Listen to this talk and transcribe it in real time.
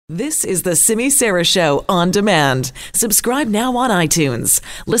This is the Simi Sara Show on demand. Subscribe now on iTunes.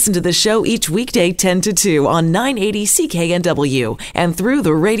 Listen to the show each weekday 10 to 2 on 980 CKNW and through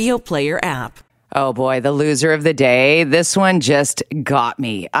the Radio Player app. Oh boy, the loser of the day. This one just got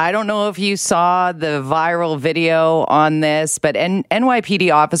me. I don't know if you saw the viral video on this, but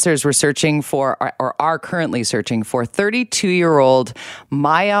NYPD officers were searching for, or are currently searching for, 32-year-old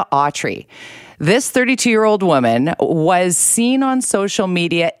Maya Autry. This 32-year-old woman was seen on social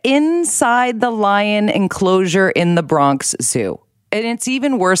media inside the lion enclosure in the Bronx Zoo. And it's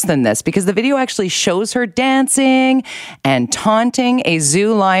even worse than this because the video actually shows her dancing and taunting a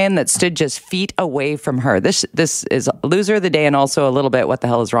zoo lion that stood just feet away from her. This is loser of the day and also a little bit what the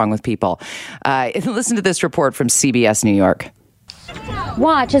hell is wrong with people. Listen to this report from CBS New York.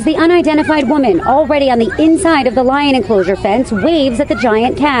 Watch as the unidentified woman, already on the inside of the lion enclosure fence, waves at the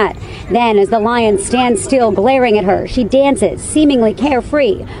giant cat. Then, as the lion stands still glaring at her, she dances, seemingly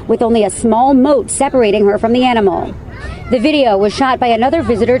carefree, with only a small moat separating her from the animal. The video was shot by another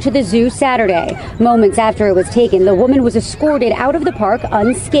visitor to the zoo Saturday. Moments after it was taken, the woman was escorted out of the park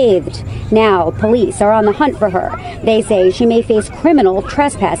unscathed. Now, police are on the hunt for her. They say she may face criminal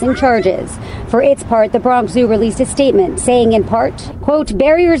trespassing charges. For its part, the Bronx Zoo released a statement saying in part, quote,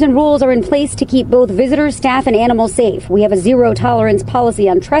 "Barriers and rules are in place to keep both visitors, staff, and animals safe. We have a zero-tolerance policy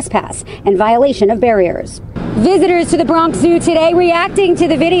on trespass and violation of barriers." Visitors to the Bronx Zoo today reacting to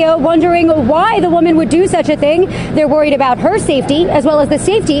the video, wondering why the woman would do such a thing. They're worried about her safety as well as the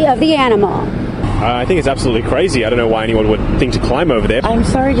safety of the animal. I think it's absolutely crazy. I don't know why anyone would think to climb over there. I'm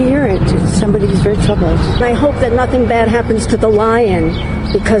sorry to hear it. Somebody who's very troubled. I hope that nothing bad happens to the lion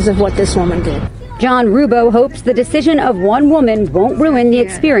because of what this woman did. John Rubo hopes the decision of one woman won't ruin the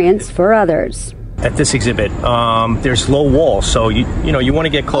experience for others. At this exhibit, there's low walls, so you want to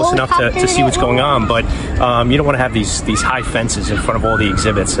get close enough to see what's going on, but you don't want to have these high fences in front of all the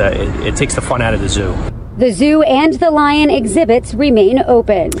exhibits. It takes the fun out of the zoo. The zoo and the lion exhibits remain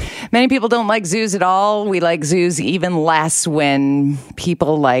open. Many people don't like zoos at all. We like zoos even less when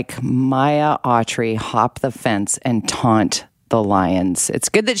people like Maya Autry hop the fence and taunt the lions. It's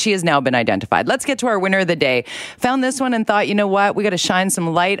good that she has now been identified. Let's get to our winner of the day. Found this one and thought, you know what? We got to shine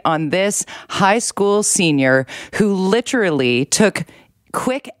some light on this high school senior who literally took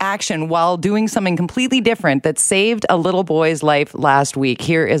quick action while doing something completely different that saved a little boy's life last week.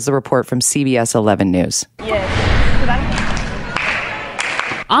 Here is the report from CBS 11 News.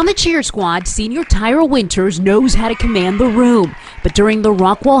 On the cheer squad, senior Tyra Winters knows how to command the room. But during the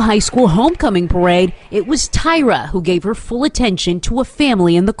Rockwall High School homecoming parade, it was Tyra who gave her full attention to a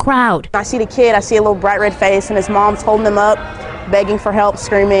family in the crowd. I see the kid, I see a little bright red face, and his mom's holding him up, begging for help,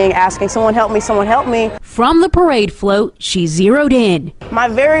 screaming, asking, someone help me, someone help me. From the parade float, she zeroed in. My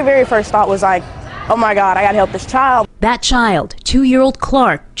very, very first thought was like, oh my God, I gotta help this child. That child, 2-year-old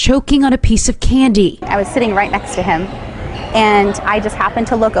Clark, choking on a piece of candy. I was sitting right next to him, and I just happened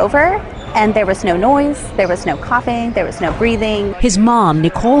to look over, and there was no noise, there was no coughing, there was no breathing. His mom,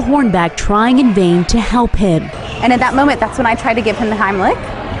 Nicole Hornback, trying in vain to help him. And at that moment, that's when I tried to give him the Heimlich,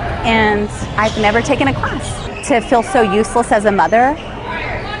 and I've never taken a class. To feel so useless as a mother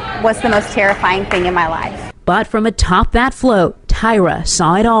was the most terrifying thing in my life. But from atop that float, Tyra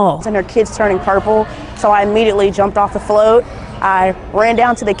saw it all. And her kid's turning purple, so I immediately jumped off the float. I ran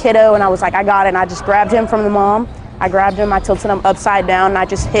down to the kiddo, and I was like, I got it, and I just grabbed him from the mom. I grabbed him, I tilted him upside down, and I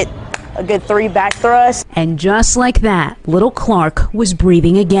just hit a good 3 back thrusts. And just like that, little Clark was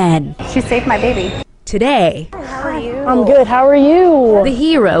breathing again. She saved my baby. Today, How are you? I'm good, how are you? the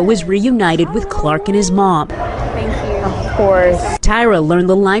hero was reunited with Clark and his mom. Thank you. Of course. Tyra learned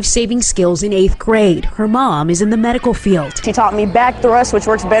the life-saving skills in 8th grade. Her mom is in the medical field. She taught me back thrust, which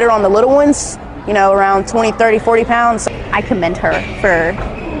works better on the little ones, around 20, 30, 40 pounds. I commend her for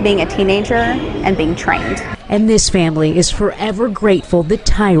being a teenager and being trained. And this family is forever grateful that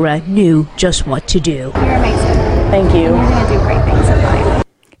Tyra knew just what to do. You're amazing. Thank you. You're going to do great things in life.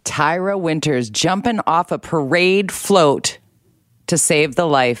 Tyra Winters jumping off a parade float to save the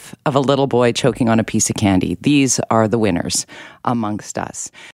life of a little boy choking on a piece of candy. These are the winners amongst us.